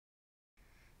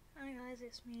guys,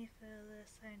 it's me for the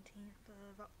 17th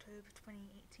of October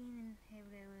 2018 and here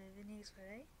we go with the news for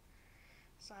today.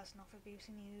 Starting off with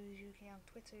BBC News UK on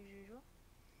Twitter as usual.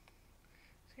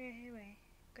 So here we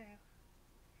go.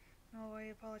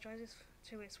 Norway apologises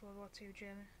to its World War II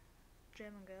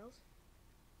German girls.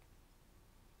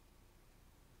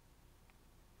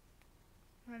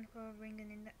 Manipur ring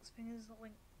and index fingers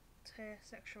linked to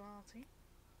sexuality.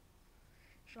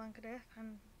 Sri Lanka death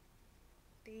and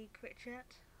the cricket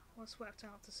jet was swept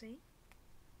out to sea.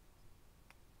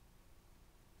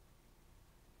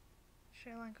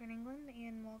 Sri Lanka and England,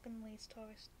 Ian Morgan leads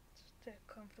tourists to a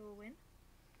comfortable win.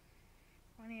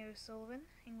 Ronnie O'Sullivan,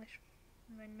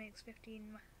 Englishman makes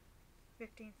 15th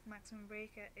maximum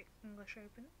break at English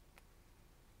Open.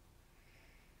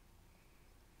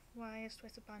 Wire's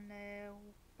Twitter banned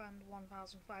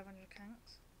 1,500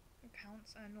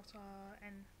 accounts and not our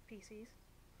NPCs.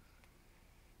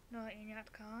 Noah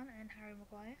Inayat Khan and Harry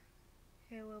Maguire,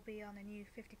 who will be on a new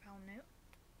 £50 note.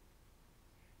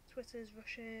 Twitter's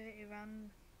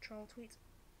Russia-Iran troll tweet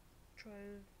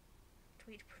drove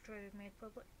made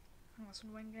public.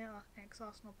 Arsene Wenger,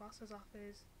 ex-Arsenal boss, has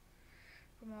offers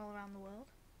from all around the world.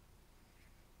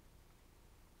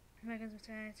 Meghan's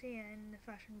maternity and the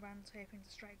fashion brands hoping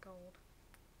to strike gold.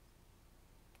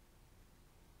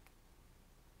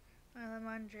 Isle of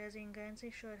Man, Jersey and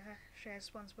Guernsey should share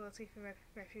responsibility for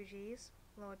refugees,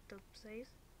 Lord Dubs says.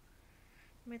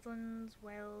 Midlands,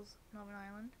 Wales, Northern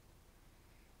Ireland.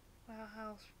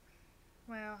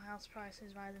 Warehouse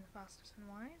prices rising faster than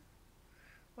wine.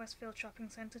 Westfield Shopping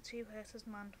Centre, 2 hurt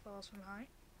man falls from height.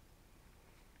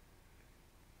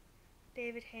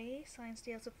 David Hay signs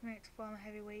deal to promote former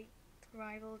heavyweight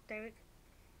rival Derek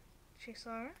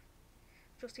Chisora.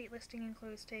 Just Eat listing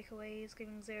includes takeaways,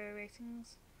 giving 0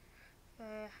 ratings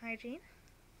for hygiene.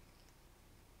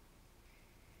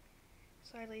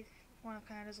 Sadly, one of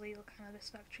Canada's legal cannabis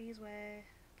factories where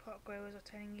pot growers are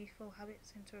turning youthful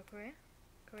habits into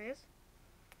careers.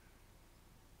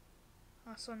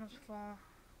 Our son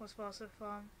was forced to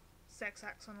perform sex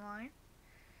acts online.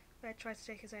 Fred tried to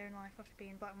take his own life after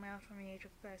being blackmailed from the age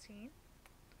of 13.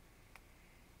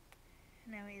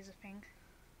 Now it is a thing.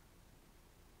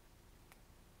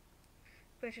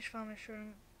 British farmers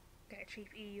shouldn't get a cheap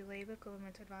EU Labour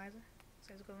government advisor,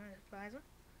 says a government advisor.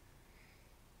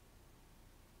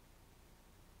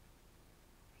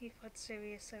 He fled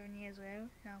Syria 7 years ago.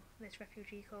 Now this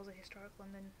refugee calls a historic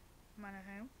London manor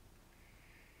home.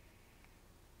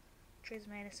 Theresa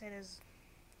May said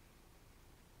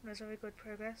there's very good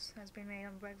progress has been made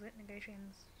on Brexit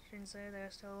negotiations, though there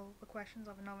are still the questions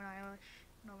of a Northern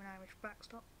Irish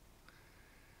backstop.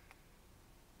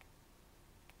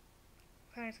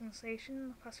 Paddington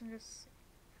Station, passengers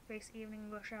face evening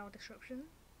rush hour disruption.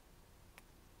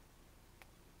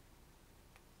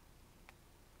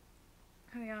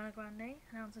 Ariana Grande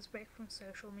announces break from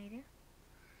social media.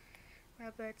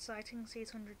 Rare bird sighting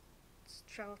sees hundreds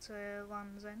travel to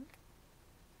Land's End.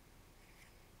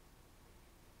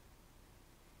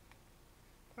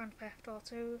 Grand Theft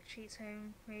Auto cheats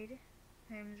homes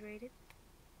raided.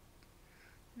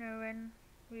 No Ren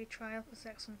retrial for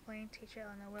sex on plane teacher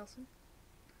Eleanor Wilson.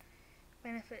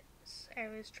 Benefits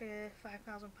errors trigger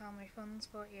 £5,000 refunds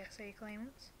for ESA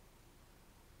claimants.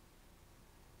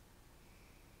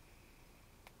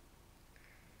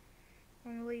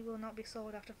 Wembley will not be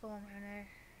sold after Fulham owner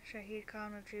Shahid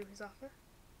Khan withdrew his offer.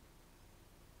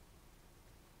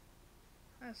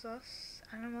 ASOS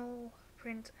animal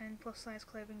print and plus-size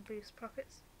clothing boost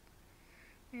profits.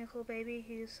 Miracle Baby,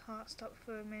 whose heart stopped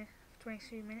for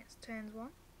 22 minutes, turns 1.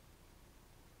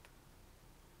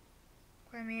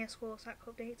 Crimea Sports Act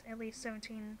update, at least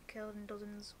 17 killed and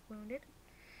dozens wounded.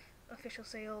 Officials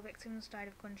say all victims died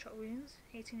of gunshot wounds.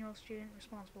 18-year-old student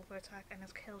responsible for attack and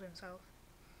has killed himself.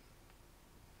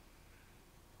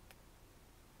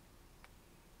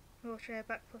 Wheelchair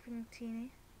backflipping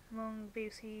teenie among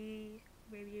BBC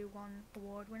Radio 1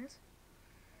 award winners.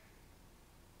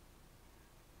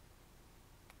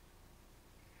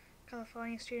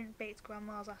 California student baked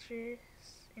grandma's ashes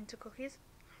into cookies.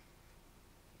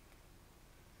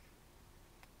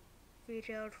 3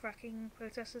 jailed fracking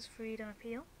protesters freed on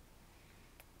appeal.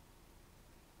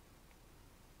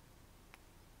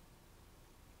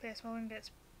 Piers Morgan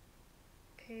gets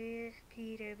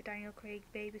peed over Daniel Craig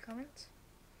baby comments.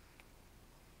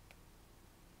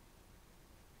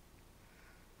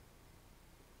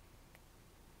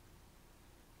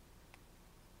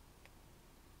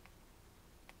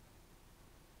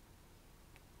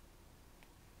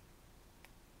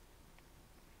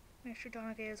 Mr.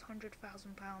 Donna gives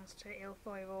 £100,000 to ill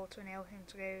 4-year-old to enable him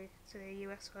to go to the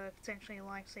US for potentially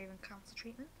life-saving cancer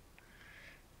treatment.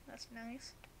 That's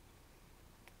nice.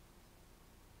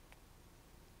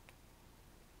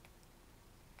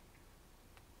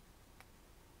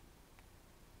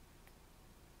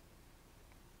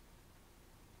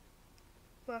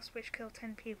 blast which killed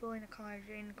 10 people in a college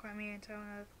in the Crimean town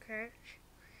of Kerch.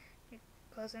 It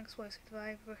caused an explosive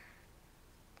device,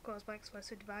 caused by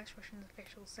explosive device, Russian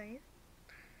officials say.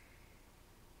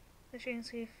 The students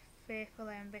who fear for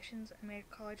their ambitions and made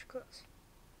college cuts.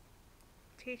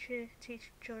 Teach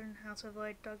children how to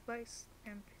avoid dog bites,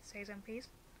 says MPs.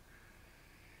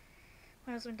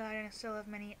 My husband died and I still have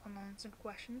many unanswered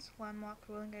questions. Landmark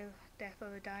ruling of death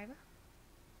of a diver.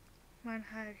 Man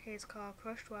had his car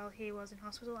crushed while he was in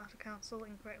hospital after council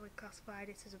incorrectly classified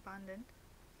it as abandoned.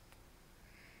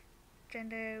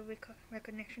 Gender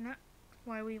Recognition Act.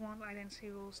 Why we want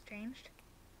identity rules changed.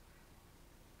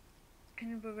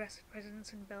 Edinburgh arrested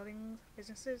presidents and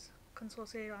businesses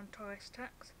consulted on tourist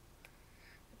tax.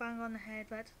 The bang on the head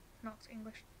that knocked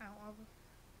English out of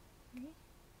me.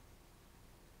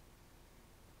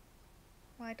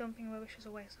 Why dumping rubbish is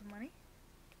a waste of money.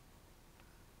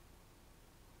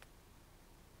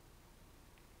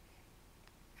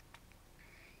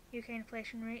 UK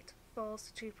inflation rate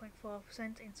falls to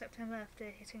 2.4% in September after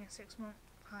hitting a 6-month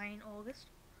high in August.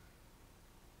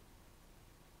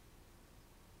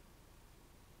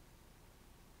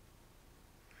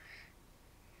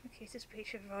 The cutest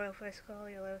speech of royal protocol,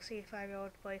 you'll ever see a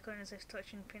 5-year-old boy cutting as if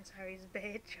touching Prince Harry's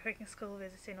beard during a school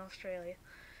visit in Australia.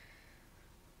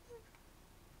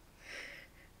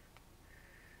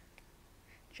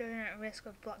 Children at risk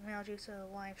of blackmail due to a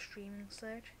live streaming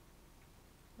surge.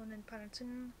 London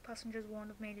Paddington, passengers warned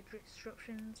of major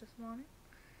disruptions this morning.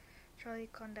 Charlie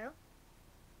Condell,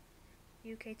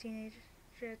 UK teenager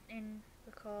in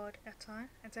record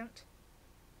attempt,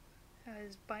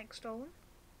 has bike stolen.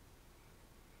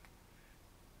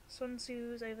 Son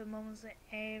sues over mum's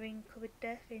airing covered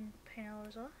death in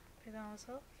Pinellas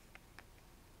Resort.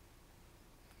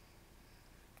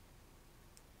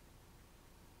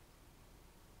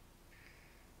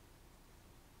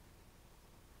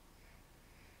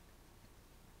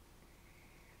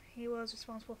 He was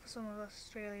responsible for some of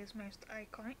Australia's most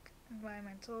iconic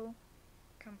environmental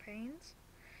campaigns.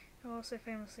 He also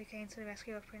famously came to the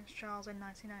rescue of Prince Charles in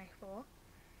 1994.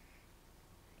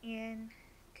 Ian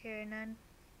Kiernan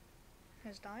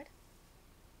has died.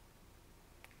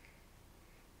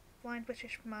 Blind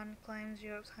British man climbs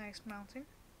Europe's highest mountain.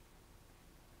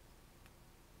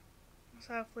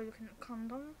 South lubricant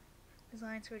condom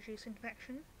designed to reduce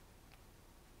infection.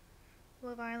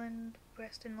 Love Island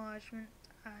breast enlargement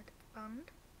ad banned.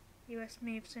 US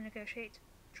moves to negotiate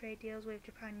trade deals with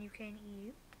Japan, UK and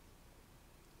EU.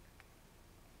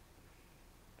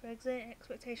 Brexit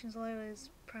expectations low as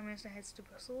Prime Minister heads to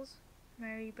Brussels.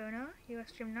 Mary Bonar,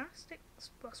 US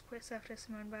gymnastics boss quits after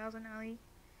Simone Biles and Ali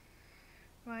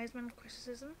Reisman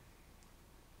criticism.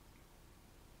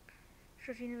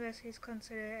 Should universities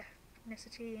consider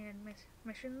ethnicity in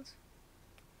admissions?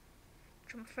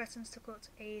 Trump threatens to cut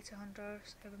aid to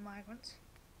Honduras over migrants.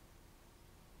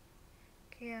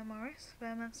 Keir Morris,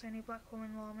 Vermont's only black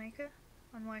woman lawmaker,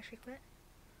 on why she quit.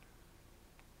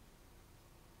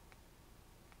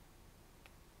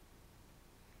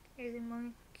 Asian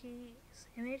monkey's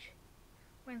image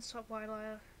wins top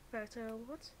wildlife photo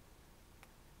awards.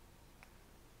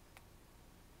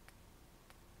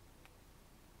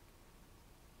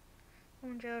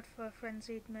 Woman jailed for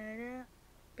frenzied murder,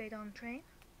 bid on train.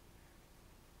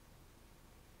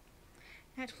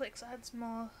 Netflix adds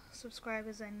more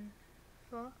subscribers than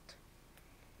thought.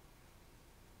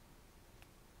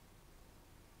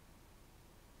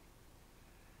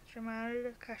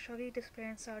 Jamal Khashoggi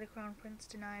disappearing Saudi Crown Prince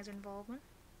denies involvement.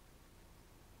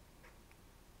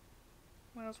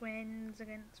 Wales wins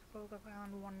against Republic of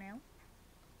Ireland 1-0.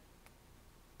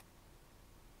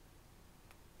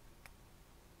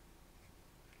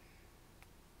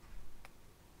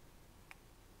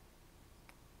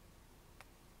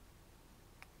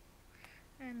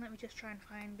 And let me just try and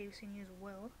find BBC News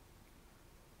World.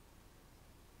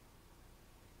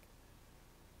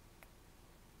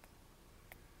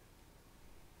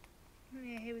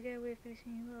 Yeah, here we go with BBC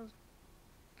News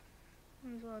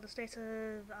World. The state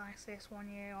of ISIS 1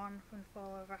 year on from the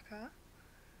fall of Raqqa.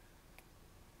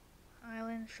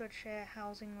 Ireland should share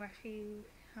housing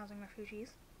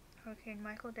refugees. Hurricane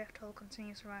Michael death toll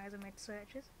continues to rise amid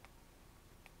searches.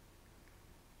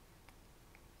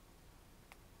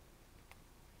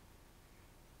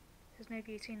 There's no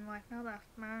beauty in life now. The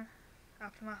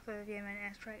aftermath of the Yemen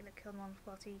airstrike that killed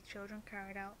 140 children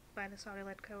carried out by the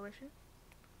Saudi-led coalition.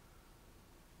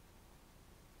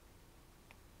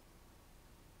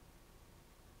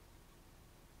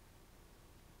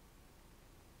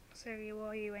 Syria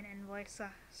war UN envoy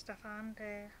Staffan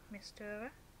de Mistura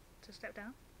to step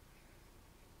down.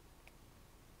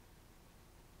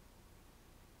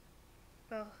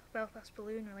 Belfast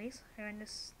balloon release,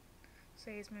 horrendous,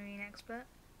 says marine expert.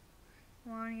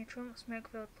 Melania Trump,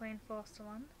 smoke-filled plane forced to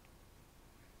land.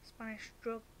 Spanish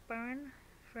drug baron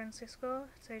Francisco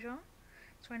Tejon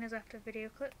surrenders after video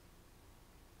clip.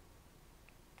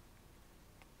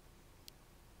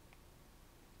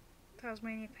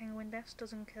 Tasmania penguin deaths,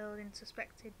 dozen killed in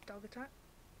suspected dog attack.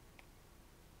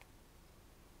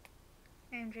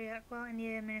 MJ Akbar,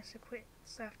 India minister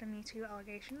quits after Me Too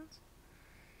allegations.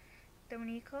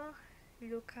 Domenico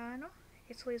Lucano,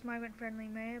 Italy's migrant-friendly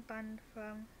mayor banned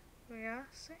from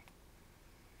Riace.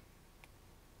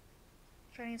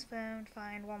 Chinese firm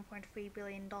fined $1.3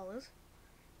 billion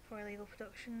for illegal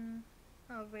production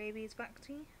of rabies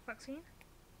vaccine.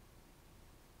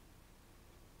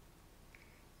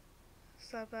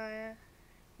 Sabaya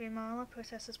Vimala,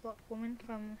 protesters block woman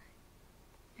from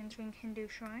entering Hindu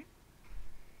shrine.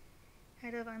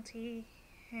 Head of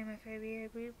anti-homophobia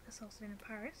group assaulted in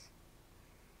Paris.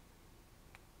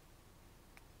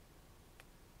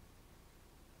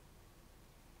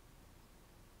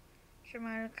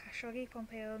 Jamal Khashoggi,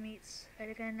 Pompeo meets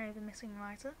Erdogan over missing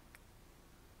writer.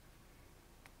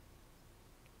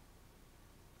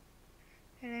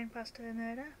 Helene Pastor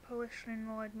murder, Polish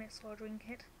in-law admits ordering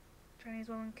hit. Chinese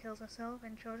woman kills herself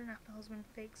and children after husband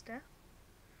fakes death.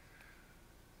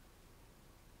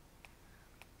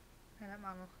 And that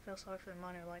man, I feel sorry for the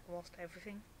man who lost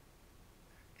everything.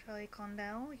 Charlie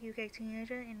Condell, UK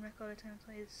teenager in record attempt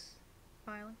at his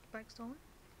bike stolen.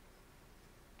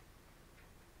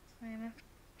 IMF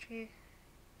Chief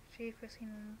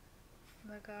Christine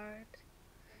Lagarde.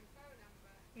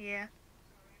 Yeah.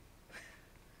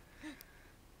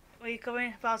 Are you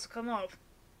about to come up?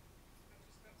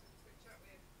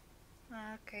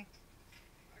 Okay.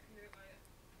 I can do it later.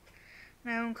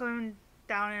 No, I'm coming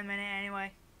down in a minute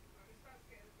anyway.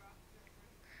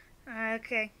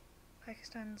 Okay.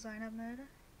 Pakistan Zainab murder.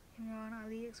 Imran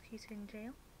Ali executed in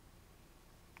jail.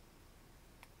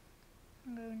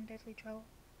 Ongoing deadly drought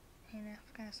in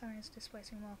Afghanistan is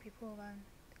displacing more people than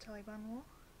the Taliban war.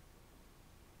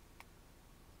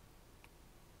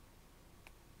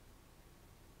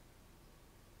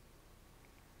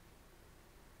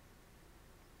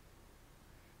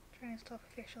 China's top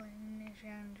official in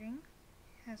Xinjiang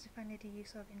has defended the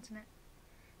use of internet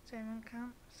internment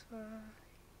camps for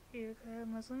Uyghur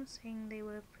Muslims, saying they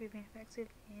were proving effective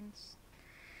in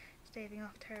staving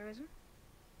off terrorism.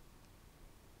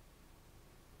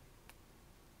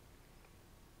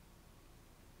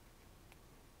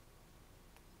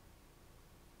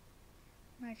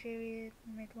 Nigeria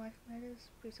midwife murders,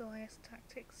 brutal IS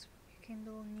tactics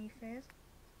rekindle new fears.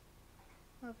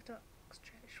 Orthodox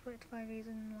Church split by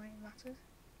reason why it matters.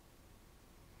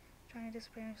 China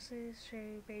disappearances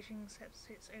show Beijing sets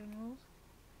its own rules.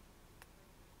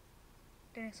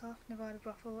 Denisov, Nevada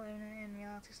brothel owner and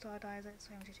reality star, dies at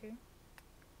 72.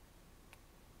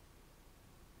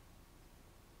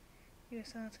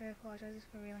 US Senator apologizes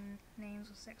for revealing names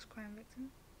of sex crime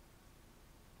victims.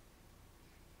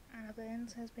 Anna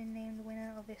Burns has been named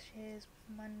winner of this year's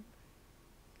Man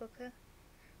Booker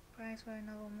Prize for a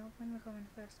novel Milkman, becoming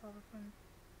the first author from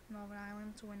Northern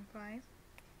Ireland to win prize.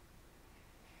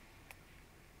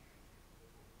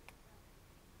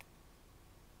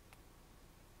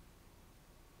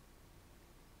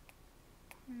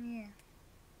 Yeah.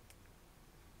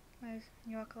 Most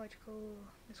new archaeological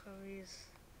discoveries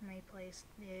may place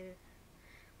the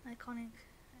iconic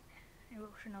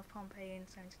eruption of Pompeii in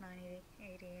 79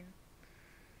 AD in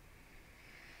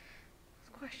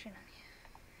question.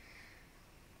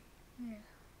 Yeah.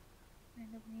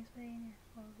 End of newspaper, yeah.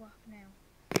 Au revoir.